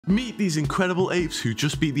Meet these incredible apes who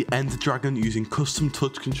just beat the Ender Dragon using custom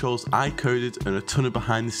touch controls I coded and a ton of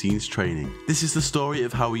behind the scenes training. This is the story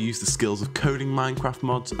of how we use the skills of coding Minecraft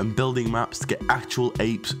mods and building maps to get actual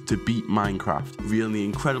apes to beat Minecraft, revealing the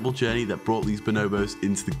incredible journey that brought these bonobos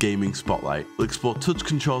into the gaming spotlight. We'll explore touch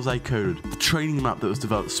controls I coded, the training map that was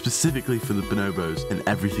developed specifically for the bonobos, and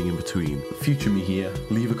everything in between. Future me here,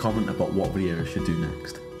 leave a comment about what video I should do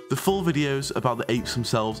next. The full videos about the apes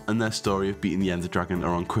themselves and their story of beating the Ender Dragon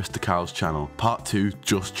are on Chris channel. Part 2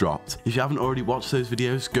 just dropped. If you haven't already watched those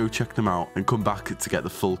videos, go check them out and come back to get the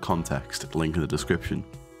full context, link in the description.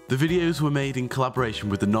 The videos were made in collaboration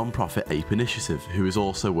with the non-profit Ape Initiative, who is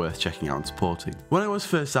also worth checking out and supporting. When I was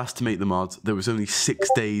first asked to make the mod, there was only 6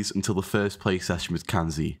 days until the first play session with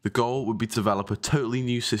Kanzi. The goal would be to develop a totally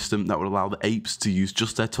new system that would allow the apes to use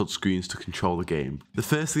just their touchscreens to control the game. The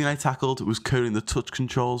first thing I tackled was coding the touch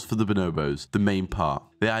controls for the bonobos, the main part.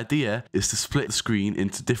 The idea is to split the screen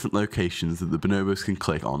into different locations that the bonobos can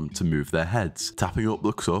click on to move their heads. Tapping up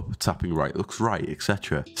looks up, tapping right looks right,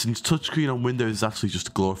 etc. Since touchscreen on Windows is actually just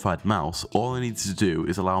a glorified mouse, all I needed to do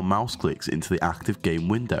is allow mouse clicks into the active game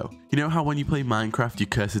window. You know how when you play Minecraft your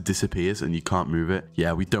cursor disappears and you can't move it?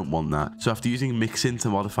 Yeah, we don't want that. So after using Mixin to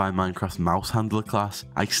modify Minecraft's mouse handler class,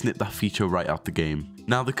 I snipped that feature right out the game.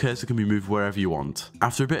 Now the cursor can be moved wherever you want.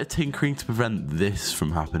 After a bit of tinkering to prevent this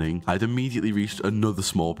from happening, I'd immediately reached another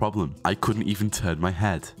small problem. I couldn't even turn my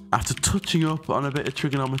head. After touching up on a bit of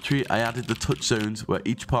trigonometry, I added the touch zones where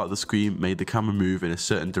each part of the screen made the camera move in a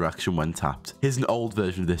certain direction when tapped. Here's an old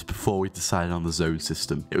version of this before we decided on the zone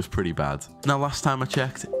system. It was pretty bad. Now last time I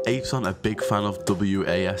checked, apes aren't a big fan of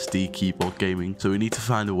WASD keyboard gaming, so we need to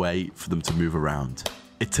find a way for them to move around.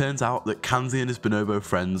 It turns out that Kanzi and his bonobo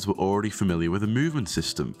friends were already familiar with a movement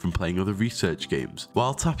system from playing other research games.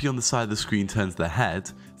 While tapping on the side of the screen turns their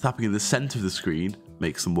head, tapping in the center of the screen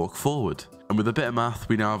makes them walk forward. And with a bit of math,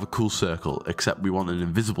 we now have a cool circle, except we want an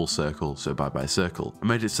invisible circle, so bye-bye circle. I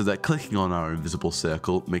made it so that clicking on our invisible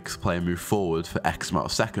circle makes the player move forward for X amount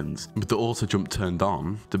of seconds. With the auto jump turned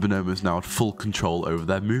on, the bonobos now had full control over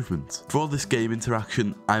their movement. For all this game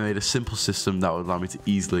interaction, I made a simple system that would allow me to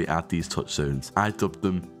easily add these touch zones. I dubbed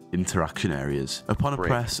them interaction areas. Upon a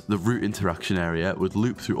press, the root interaction area would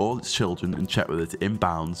loop through all its children and check whether it's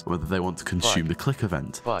inbounds or whether they want to consume the click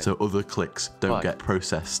event, so other clicks don't get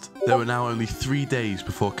processed. There were now only 3 days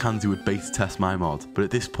before Kanzi would beta test my mod, but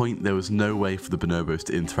at this point there was no way for the bonobos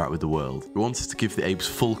to interact with the world. We wanted to give the apes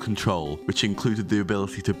full control, which included the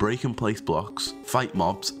ability to break and place blocks, fight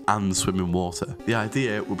mobs, and swim in water. The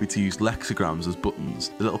idea would be to use lexicograms as buttons,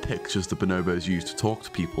 the little pictures the bonobos use to talk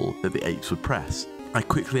to people that the apes would press. I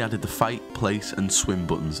quickly added the fight, place and swim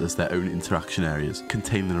buttons as their own interaction areas,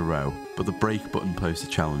 contained in a row, but the break button posed a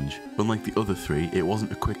challenge. Unlike the other three, it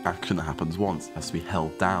wasn't a quick action that happens once, it has to be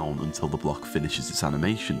held down until the block finishes its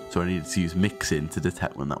animation, so I needed to use Mixin to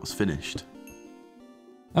detect when that was finished.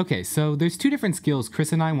 Okay, so there's 2 different skills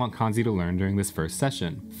Chris and I want Kanzi to learn during this first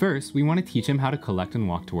session. First, we want to teach him how to collect and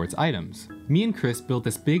walk towards items. Me and Chris built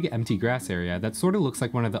this big empty grass area that sort of looks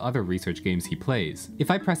like one of the other research games he plays. If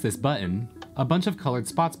I press this button, a bunch of colored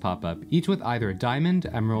spots pop up, each with either a diamond,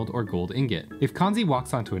 emerald, or gold ingot. If Kanzi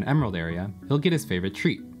walks onto an emerald area, he'll get his favorite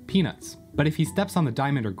treat, peanuts. But if he steps on the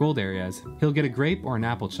diamond or gold areas, he'll get a grape or an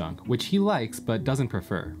apple chunk, which he likes but doesn't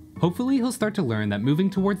prefer. Hopefully he'll start to learn that moving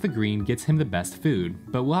towards the green gets him the best food,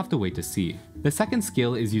 but we'll have to wait to see. The second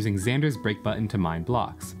skill is using Xander's break button to mine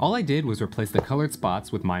blocks. All I did was replace the colored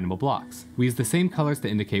spots with mineable blocks. We use the same colors to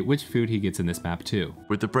indicate which food he gets in this map too.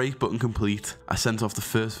 With the break button complete, I sent off the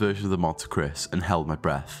first version of the mod to Chris and held my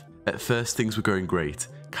breath. At first things were going great.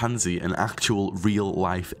 Kanzi, an actual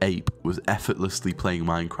real-life ape, was effortlessly playing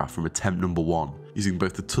Minecraft from attempt number 1, using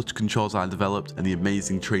both the touch controls I developed and the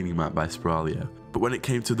amazing training map by Spiralio. But when it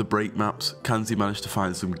came to the break maps, Kanzi managed to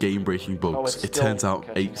find some game-breaking bugs. It turns out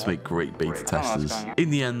apes make great beta testers. In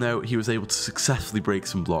the end though, he was able to successfully break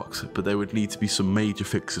some blocks, but there would need to be some major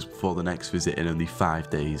fixes before the next visit in only 5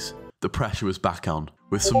 days. The pressure was back on.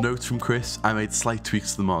 With some notes from Chris, I made slight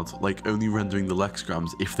tweaks to the mod, like only rendering the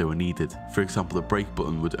lexicograms if they were needed. For example, the break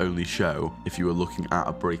button would only show if you were looking at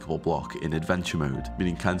a breakable block in adventure mode,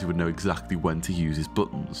 meaning Kanzi would know exactly when to use his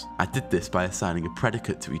buttons. I did this by assigning a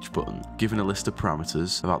predicate to each button. Given a list of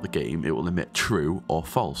parameters about the game, it will emit true or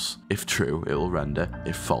false. If true, it will render.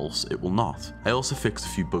 If false, it will not. I also fixed a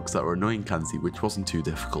few bugs that were annoying Kanzi, which wasn't too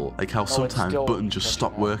difficult, like how sometimes buttons just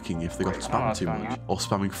stopped working if they got spammed too much, or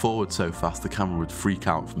spamming forward so fast the camera would freak freak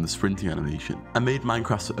out from the sprinting animation. I made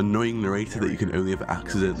Minecraft's annoying narrator that you can only ever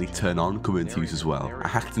accidentally turn on come into use as well. I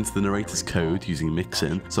hacked into the narrator's code using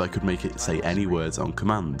mixin so I could make it say any words on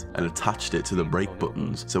command, and attached it to the break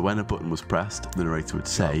buttons so when a button was pressed, the narrator would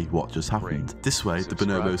say what just happened. This way, the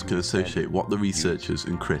Bonobos can associate what the researchers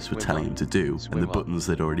and Chris were telling him to do and the buttons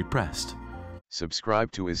they'd already pressed.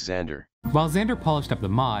 Subscribe to Xander. While Xander polished up the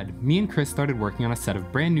mod, me and Chris started working on a set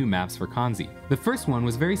of brand new maps for Kanzi. The first one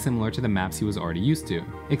was very similar to the maps he was already used to,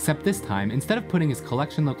 except this time, instead of putting his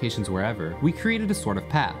collection locations wherever, we created a sort of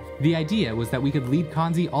path. The idea was that we could lead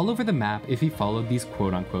Kanzi all over the map if he followed these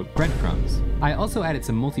quote-unquote breadcrumbs. I also added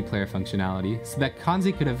some multiplayer functionality so that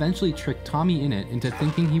Kanzi could eventually trick Tommy in it into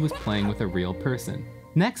thinking he was playing with a real person.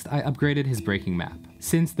 Next, I upgraded his breaking map.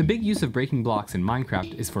 Since the big use of breaking blocks in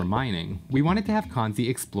Minecraft is for mining, we wanted to have Kanzi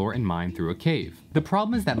explore and mine through a cave. The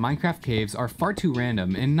problem is that Minecraft caves are far too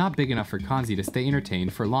random and not big enough for Kanzi to stay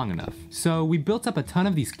entertained for long enough. So we built up a ton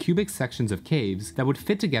of these cubic sections of caves that would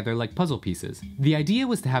fit together like puzzle pieces. The idea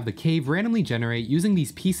was to have the cave randomly generate using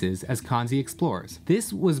these pieces as Kanzi explores.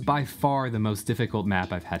 This was by far the most difficult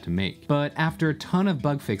map I've had to make, but after a ton of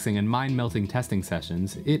bug fixing and mind melting testing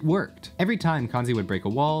sessions, it worked. Every time Kanzi would break a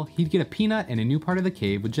wall, he'd get a peanut and a new part of the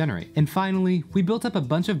cave would generate. And finally, we built up a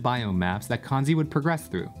bunch of biome maps that Kanzi would progress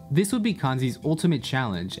through. This would be Kanzi's ultimate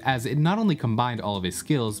challenge, as it not only combined all of his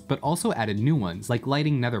skills, but also added new ones, like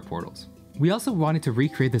lighting nether portals. We also wanted to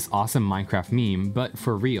recreate this awesome Minecraft meme, but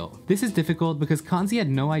for real. This is difficult because Kanzi had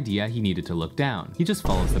no idea he needed to look down. He just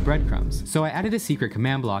follows the breadcrumbs. So I added a secret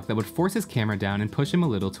command block that would force his camera down and push him a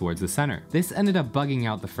little towards the center. This ended up bugging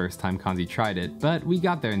out the first time Kanzi tried it, but we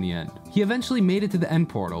got there in the end. He eventually made it to the end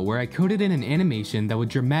portal, where I coded in an animation that would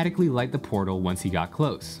dramatically light the portal once he got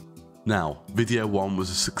close. Now, video 1 was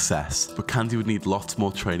a success, but Kanzi would need lots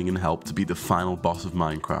more training and help to beat the final boss of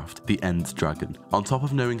Minecraft, the End Dragon. On top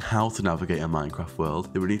of knowing how to navigate a Minecraft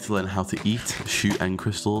world, they would need to learn how to eat, shoot end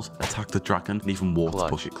crystals, attack the dragon, and even walk to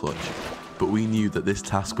push it clutch. But we knew that this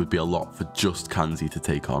task would be a lot for just Kanzi to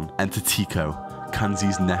take on. Enter Tico,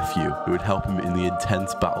 Kanzi's nephew, who would help him in the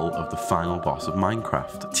intense battle of the final boss of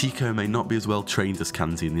Minecraft. Tico may not be as well trained as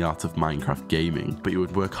Kanzi in the art of Minecraft gaming, but he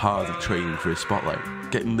would work hard at training for his spotlight.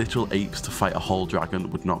 Getting literal apes to fight a whole dragon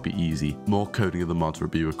would not be easy. More coding of the mods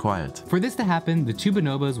would be required. For this to happen, the two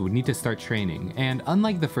bonobos would need to start training, and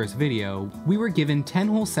unlike the first video, we were given 10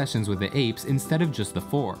 whole sessions with the apes instead of just the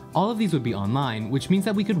 4. All of these would be online, which means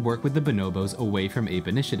that we could work with the bonobos away from Ape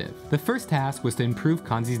Initiative. The first task was to improve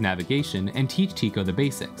Kanzi's navigation and teach Tico the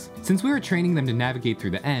basics. Since we were training them to navigate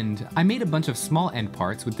through the end, I made a bunch of small end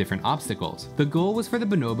parts with different obstacles. The goal was for the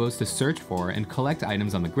bonobos to search for and collect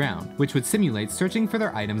items on the ground, which would simulate searching for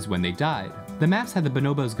their items when they died. The maps had the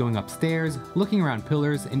bonobos going upstairs, looking around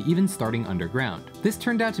pillars, and even starting underground. This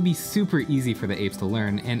turned out to be super easy for the apes to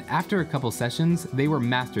learn, and after a couple sessions, they were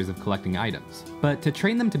masters of collecting items. But to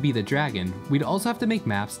train them to be the dragon, we'd also have to make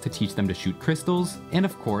maps to teach them to shoot crystals, and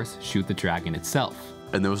of course, shoot the dragon itself.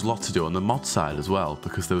 And there was a lot to do on the mod side as well,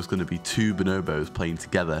 because there was going to be 2 bonobos playing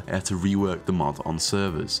together and had to rework the mod on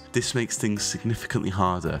servers. This makes things significantly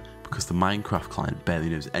harder because the Minecraft client barely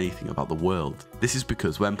knows anything about the world. This is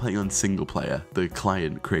because when playing on single player, the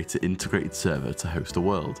client creates an integrated server to host a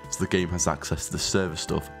world, so the game has access to the server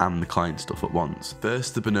stuff and the client stuff at once.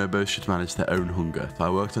 First, the bonobos should manage their own hunger, so I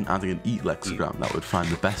worked on adding an eat lexigram that would find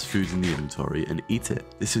the best food in the inventory and eat it.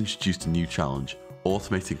 This introduced a new challenge: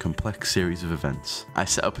 automating complex series of events. I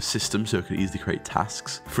set up a system so it could easily create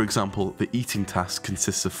tasks. For example, the eating task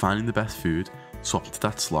consists of finding the best food, swapping to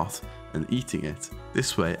that slot, and eating it.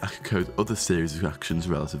 This way, I could code other series of actions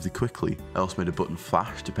relatively quickly. I also made a button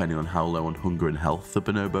flash depending on how low on hunger and health the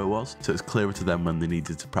bonobo was, so it's clearer to them when they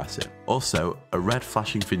needed to press it. Also, a red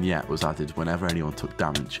flashing vignette was added whenever anyone took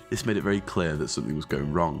damage. This made it very clear that something was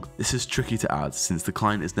going wrong. This is tricky to add since the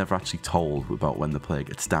client is never actually told about when the player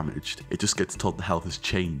gets damaged. It just gets told the health has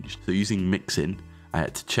changed. So using mixin, I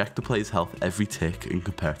had to check the player's health every tick and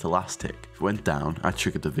compare it to last tick. If it went down, I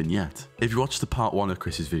triggered the vignette. If you watched the part 1 of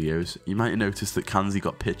Chris's videos, you might have noticed that Kanzi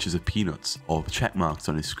got pictures of peanuts, or check marks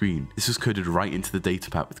on his screen. This was coded right into the data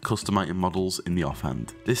pack with custom item models in the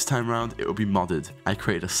offhand. This time round, it will be modded. I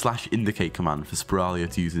created a /indicate command for Spiralio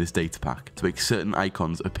to use in this data pack to make certain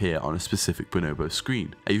icons appear on a specific bonobo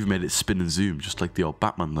screen. I even made it spin and zoom just like the old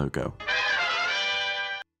Batman logo.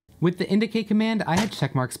 With the indicate command, I had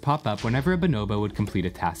checkmarks pop up whenever a bonobo would complete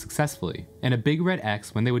a task successfully, and a big red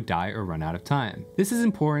X when they would die or run out of time. This is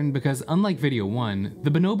important because unlike video 1,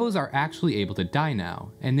 the bonobos are actually able to die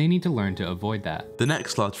now, and they need to learn to avoid that. The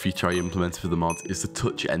next large feature I implemented for the mod is the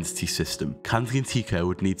touch entity system. Kanzi and Tico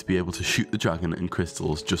would need to be able to shoot the dragon and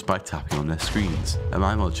crystals just by tapping on their screens, and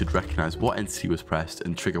my mod should recognise what entity was pressed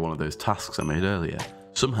and trigger one of those tasks I made earlier.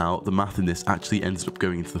 Somehow, the math in this actually ended up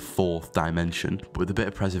going into the 4th dimension, but with a bit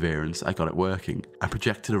of perseverance, I got it working. I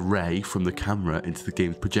projected a ray from the camera into the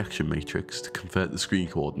game's projection matrix to convert the screen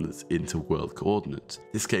coordinates into world coordinates.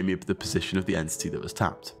 This gave me the position of the entity that was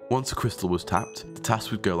tapped. Once a crystal was tapped, the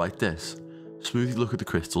task would go like this. Smoothly look at the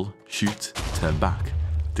crystal, shoot, turn back.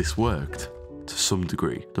 This worked. To some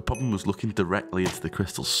degree. The problem was looking directly into the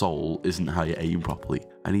crystal's soul isn't how you aim properly.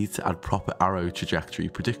 I needed to add proper arrow trajectory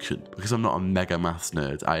prediction. Because I'm not a mega maths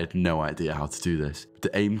nerd, I had no idea how to do this. With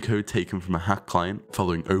the aim code taken from a hack client,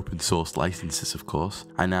 following open source licenses of course,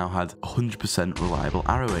 I now had 100% reliable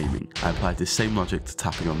arrow aiming. I applied this same logic to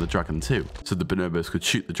tapping on the dragon too, so the bonobos could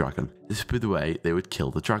shoot the dragon. This would be the way they would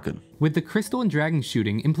kill the dragon. With the crystal and dragon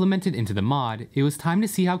shooting implemented into the mod, it was time to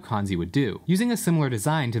see how Kanzi would do. Using a similar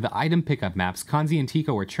design to the item pickup maps Kanzi and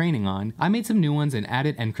Tico were training on, I made some new ones and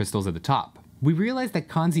added end crystals at the top. We realized that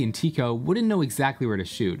Kanzi and Tico wouldn't know exactly where to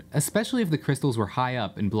shoot, especially if the crystals were high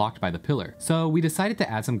up and blocked by the pillar, so we decided to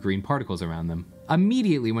add some green particles around them.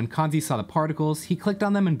 Immediately when Kanzi saw the particles, he clicked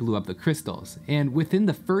on them and blew up the crystals, and within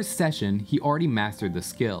the first session, he already mastered the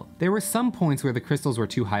skill. There were some points where the crystals were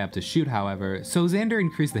too high up to shoot however, so Xander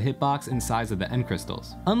increased the hitbox and size of the end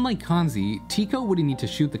crystals. Unlike Kanzi, Tico wouldn't need to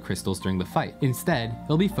shoot the crystals during the fight. Instead,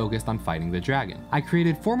 he'll be focused on fighting the dragon. I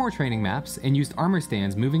created 4 more training maps and used armor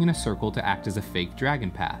stands moving in a circle to act as a fake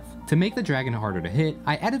dragon path. To make the dragon harder to hit,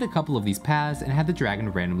 I added a couple of these paths and had the dragon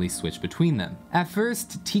randomly switch between them. At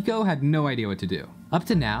first, Tico had no idea what to do. Up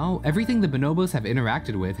to now, everything the bonobos have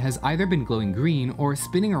interacted with has either been glowing green or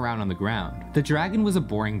spinning around on the ground. The dragon was a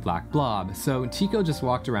boring black blob, so Tico just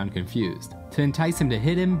walked around confused. To entice him to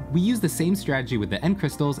hit him, we used the same strategy with the end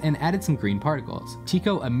crystals and added some green particles.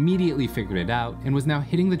 Tico immediately figured it out and was now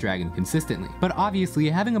hitting the dragon consistently. But obviously,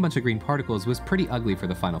 having a bunch of green particles was pretty ugly for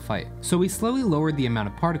the final fight. So we slowly lowered the amount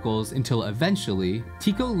of particles until eventually,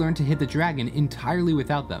 Tico learned to hit the dragon entirely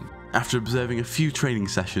without them. After observing a few training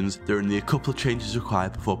sessions, there were only a couple of changes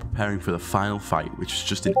required before preparing for the final fight, which was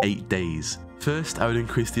just in 8 days. First, I would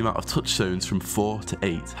increase the amount of touch zones from 4 to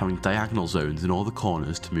 8, having diagonal zones in all the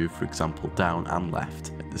corners to move, for example, down and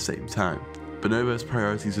left at the same time. Bonobos'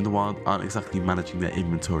 priorities in the wild aren't exactly managing their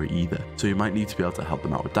inventory either, so you might need to be able to help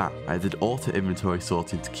them out with that. I did auto inventory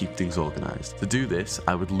sorting to keep things organised. To do this,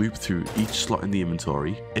 I would loop through each slot in the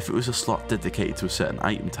inventory. If it was a slot dedicated to a certain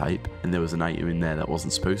item type, and there was an item in there that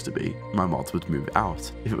wasn't supposed to be, my mod would move it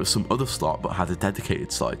out. If it was some other slot but had a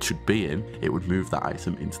dedicated slot it should be in, it would move that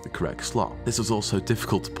item into the correct slot. This was also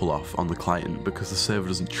difficult to pull off on the client because the server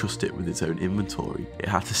doesn't trust it with its own inventory. It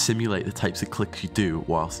had to simulate the types of clicks you do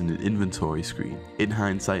whilst in an inventory screen. In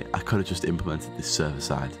hindsight, I could have just implemented this server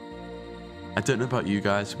side. I don't know about you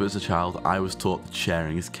guys, but as a child, I was taught that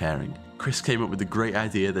sharing is caring. Chris came up with the great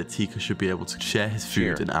idea that Tico should be able to share his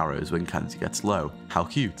food and arrows when Kanzi gets low. How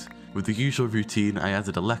cute. With the usual routine, I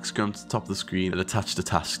added a lexigram to the top of the screen and attached a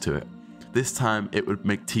task to it. This time, it would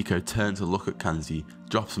make Tico turn to look at Kanzi,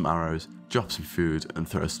 drop some arrows, drop some food, and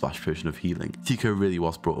throw a splash potion of healing. Tico really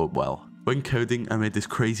was brought up well. When coding, I made this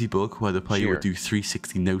crazy bug where the player would do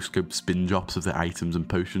 360 no-scope spin drops of their items and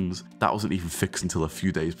potions. That wasn't even fixed until a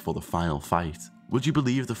few days before the final fight. Would you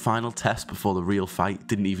believe the final test before the real fight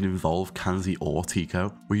didn't even involve Kanzi or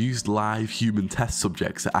Tico? We used live human test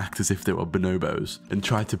subjects to act as if they were bonobos and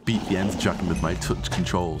tried to beat the Ender Dragon with my touch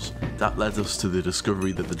controls. That led us to the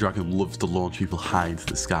discovery that the dragon loves to launch people high into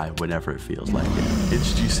the sky whenever it feels like it.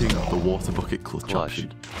 Introducing the water bucket clutch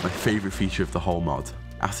option, my favourite feature of the whole mod.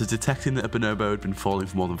 After detecting that a bonobo had been falling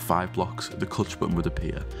for more than 5 blocks, the clutch button would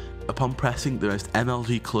appear. Upon pressing, the most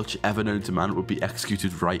MLG clutch ever known to man would be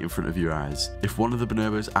executed right in front of your eyes. If one of the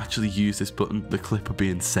bonobos actually used this button, the clip would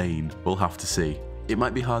be insane. We'll have to see. It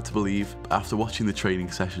might be hard to believe, but after watching the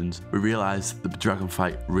training sessions, we realised the dragon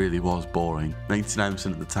fight really was boring. 99%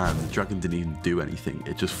 of the time, the dragon didn't even do anything,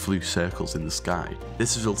 it just flew circles in the sky.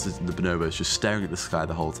 This resulted in the bonobos just staring at the sky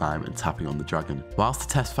the whole time and tapping on the dragon. Whilst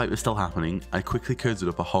the test fight was still happening, I quickly coded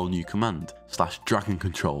up a whole new command, /dragon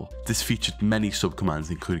control. This featured many sub-commands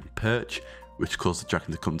including perch, which caused the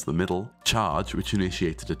dragon to come to the middle, charge, which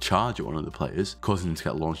initiated a charge at one of the players, causing him to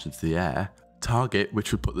get launched into the air, Target,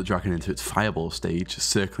 which would put the dragon into its fireball stage,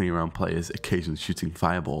 circling around players, occasionally shooting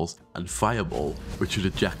fireballs, and Fireball, which would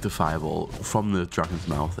eject a fireball from the dragon's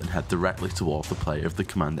mouth and head directly towards the player if the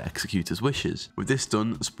commander executes his wishes. With this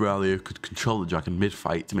done, Spiralio could control the dragon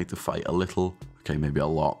mid-fight to make the fight a little, okay, maybe a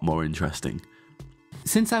lot more interesting.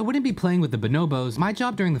 Since I wouldn't be playing with the Bonobos, my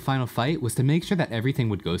job during the final fight was to make sure that everything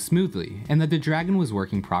would go smoothly, and that the dragon was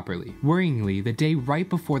working properly. Worryingly, the day right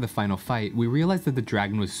before the final fight, we realized that the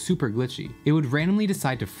dragon was super glitchy. It would randomly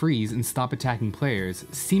decide to freeze and stop attacking players,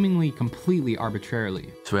 seemingly completely arbitrarily.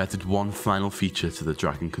 So we added one final feature to the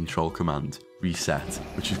dragon control command, Reset,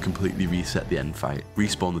 which would completely reset the end fight,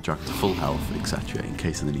 respawn the dragon to full health, etc. in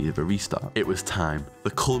case of the need of a restart. It was time.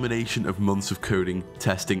 The culmination of months of coding,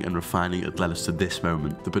 testing and refining had led us to this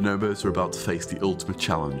moment. The Bonobos were about to face the ultimate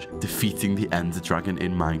challenge, defeating the Ender Dragon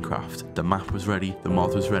in Minecraft. The map was ready, the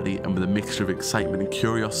mod was ready, and with a mixture of excitement and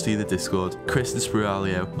curiosity in the Discord, Chris and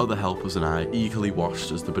Spiralio, other helpers and I eagerly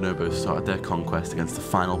watched as the Bonobos started their conquest against the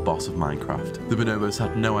final boss of Minecraft. The Bonobos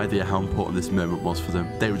had no idea how important this moment was for them.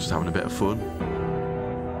 They were just having a bit of fun.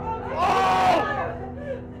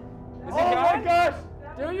 Oh my gosh!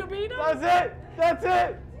 Do you beat him? That's it! That's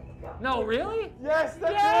it! No, really? Yes,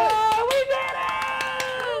 that's it! We did it!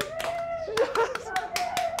 Yes!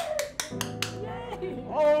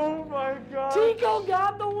 Oh my god! Tico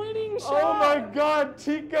got the winning shot! Oh my god,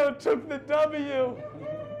 Tico took the W!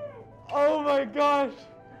 Oh my gosh!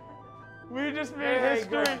 We just made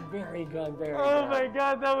history! Very good, very good. Oh my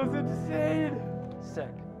god, that was insane! Sick.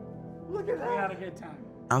 Look at that! We had a good time.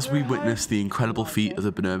 As we witnessed the incredible feat of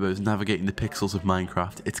the Bonobos navigating the pixels of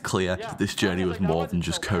Minecraft, it's clear that this journey was more than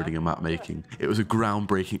just coding and map making. It was a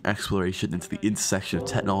groundbreaking exploration into the intersection of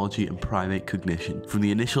technology and primate cognition, from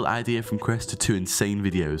the initial idea from Chris to 2 insane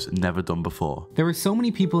videos never done before. There were so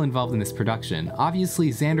many people involved in this production. Obviously,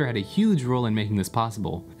 Xander had a huge role in making this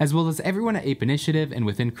possible, as well as everyone at Ape Initiative and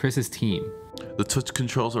within Chris's team. The touch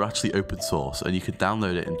controls are actually open source and you can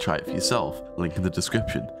download it and try it for yourself, link in the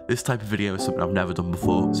description. This type of video is something I've never done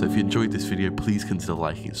before, so if you enjoyed this video please consider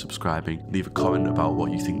liking and subscribing. Leave a comment about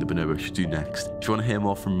what you think the Bonobo should do next. If you want to hear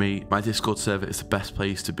more from me, my Discord server is the best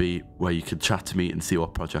place to be, where you can chat to me and see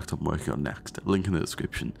what project I'm working on next, link in the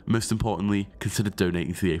description. Most importantly, consider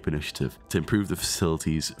donating to the Ape Initiative to improve the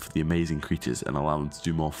facilities for the amazing creatures and allow them to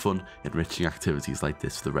do more fun, enriching activities like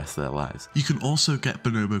this for the rest of their lives. You can also get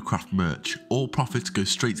Bonobo Craft merch. All profits go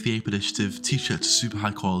straight to the Ape Initiative, t-shirts are super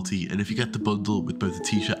high quality, and if you get the bundle with both the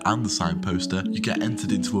t-shirt and the signed poster, you get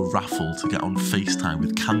entered into a raffle to get on FaceTime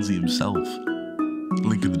with Kanzi himself.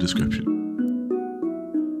 Link in the description.